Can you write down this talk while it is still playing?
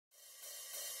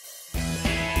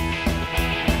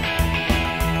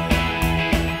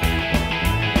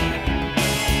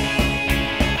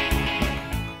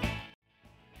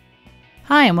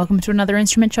Hi and welcome to another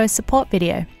instrument choice support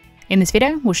video. In this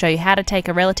video, we'll show you how to take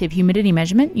a relative humidity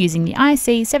measurement using the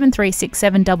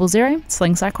IC736700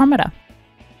 Sling Psychrometer.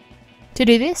 To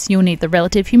do this, you'll need the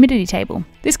relative humidity table.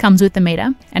 This comes with the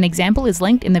meter. An example is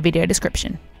linked in the video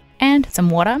description. And some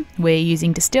water. We're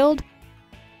using distilled.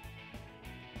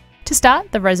 To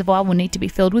start, the reservoir will need to be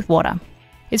filled with water.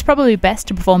 It's probably best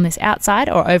to perform this outside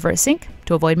or over a sink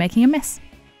to avoid making a mess.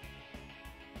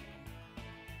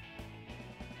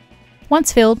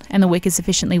 Once filled and the wick is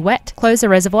sufficiently wet, close the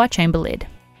reservoir chamber lid.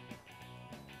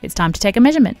 It's time to take a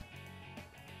measurement.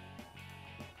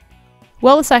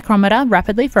 Whirl the psychrometer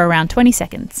rapidly for around 20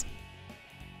 seconds.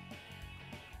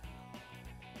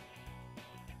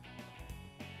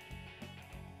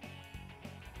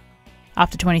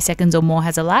 After 20 seconds or more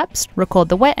has elapsed, record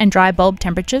the wet and dry bulb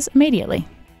temperatures immediately.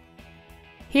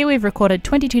 Here we've recorded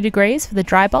 22 degrees for the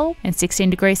dry bulb and 16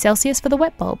 degrees Celsius for the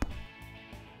wet bulb.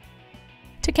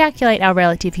 To calculate our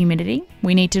relative humidity,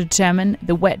 we need to determine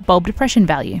the wet bulb depression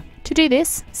value. To do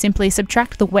this, simply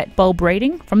subtract the wet bulb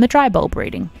reading from the dry bulb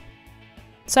reading.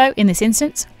 So in this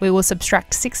instance, we will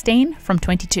subtract 16 from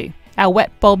 22. Our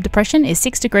wet bulb depression is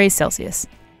 6 degrees Celsius.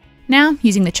 Now,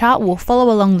 using the chart, we'll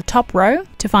follow along the top row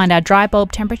to find our dry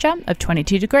bulb temperature of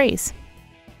 22 degrees.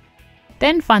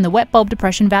 Then find the wet bulb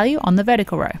depression value on the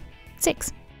vertical row,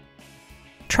 6.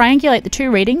 Triangulate the two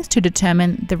readings to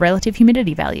determine the relative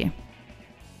humidity value.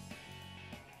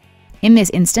 In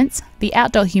this instance, the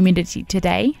outdoor humidity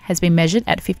today has been measured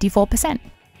at 54%.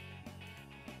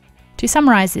 To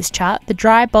summarise this chart, the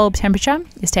dry bulb temperature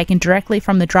is taken directly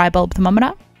from the dry bulb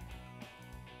thermometer,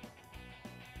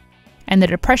 and the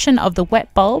depression of the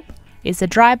wet bulb is the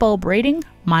dry bulb reading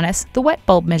minus the wet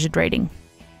bulb measured reading.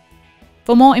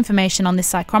 For more information on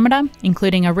this psychrometer,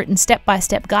 including a written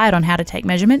step-by-step guide on how to take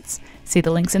measurements, see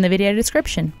the links in the video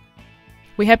description.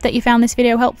 We hope that you found this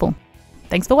video helpful.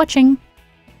 Thanks for watching!